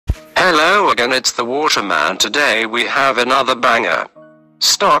Hello again, it's the Waterman. Today we have another banger.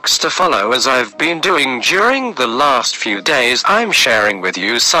 Stocks to follow. As I've been doing during the last few days, I'm sharing with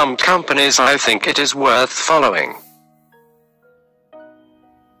you some companies I think it is worth following.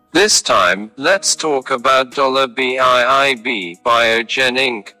 This time, let's talk about $BIIB, Biogen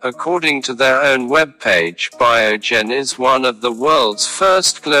Inc. According to their own webpage, Biogen is one of the world's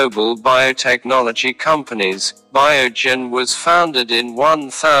first global biotechnology companies. Biogen was founded in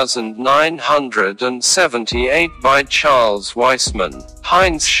 1978 by Charles Weissman,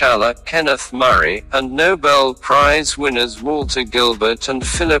 Heinz Schaller, Kenneth Murray, and Nobel Prize winners Walter Gilbert and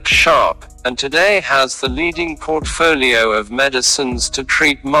Philip Sharp, and today has the leading portfolio of medicines to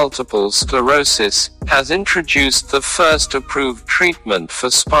treat multiple sclerosis, has introduced the first approved treatment for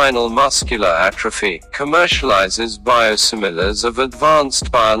spinal muscular atrophy, commercializes biosimilars of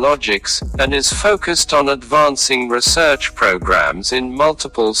advanced biologics, and is focused on advancing research programs in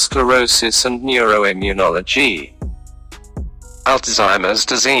multiple sclerosis and neuroimmunology, Alzheimer's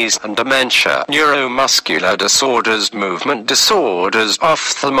disease and dementia, neuromuscular disorders, movement disorders,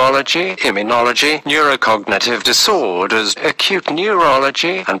 ophthalmology, immunology, neurocognitive disorders, acute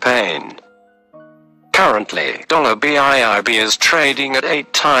neurology, and pain. Currently, $BIIB is trading at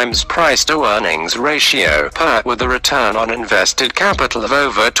 8 times price-to-earnings ratio per, with a return on invested capital of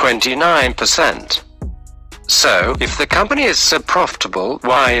over 29%. So, if the company is so profitable,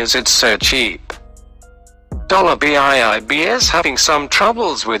 why is it so cheap? $BIIB is having some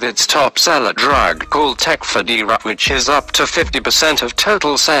troubles with its top-seller drug called Tecfidera, which is up to 50% of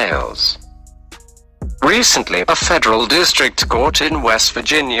total sales. Recently, a federal district court in West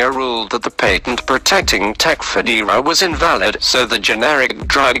Virginia ruled that the patent protecting Tecfidera was invalid, so the generic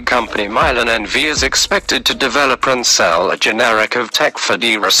drug company Mylan NV is expected to develop and sell a generic of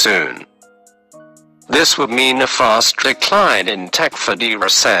Tecfidera soon. This would mean a fast decline in Tecfidera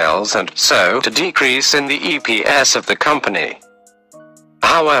sales and, so, a decrease in the EPS of the company.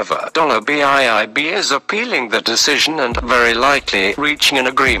 However, $BIIB is appealing the decision and, very likely, reaching an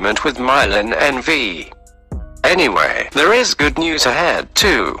agreement with Mylan NV. Anyway, there is good news ahead,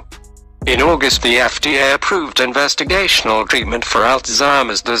 too. In August, the FDA approved investigational treatment for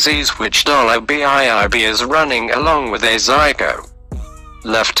Alzheimer's disease, which $BIIB is running along with Eisaico,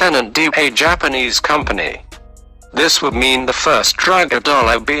 Lieutenant D, a Japanese company. This would mean the first drug of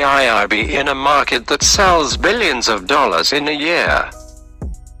 $BIIB in a market that sells billions of dollars in a year.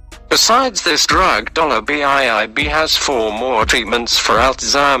 Besides this drug, $BIIB has 4 more treatments for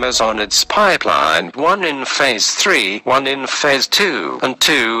Alzheimer's on its pipeline, 1 in phase 3, 1 in phase 2, and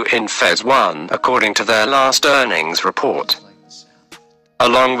 2 in phase 1, according to their last earnings report.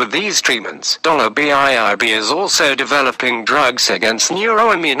 Along with these treatments, $BIIB is also developing drugs against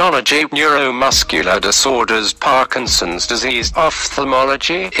neuroimmunology, neuromuscular disorders, Parkinson's disease,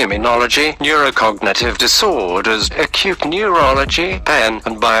 ophthalmology, immunology, neurocognitive disorders, acute neurology, pain,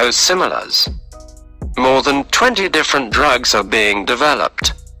 and biosimilars. More than 20 different drugs are being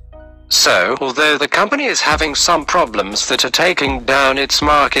developed. So, although the company is having some problems that are taking down its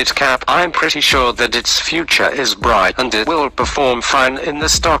market cap, I'm pretty sure that its future is bright and it will perform fine in the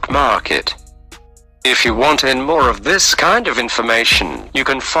stock market. If you want in more of this kind of information, you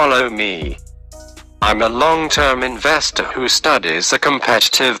can follow me. I'm a long-term investor who studies the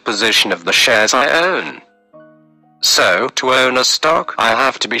competitive position of the shares I own. So, to own a stock, I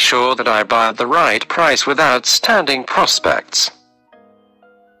have to be sure that I buy at the right price with outstanding prospects.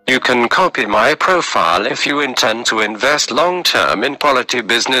 You can copy my profile if you intend to invest long-term in quality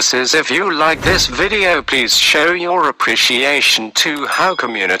businesses. If you like this video, please show your appreciation to our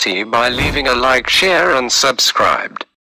community by leaving a like, share, and subscribe.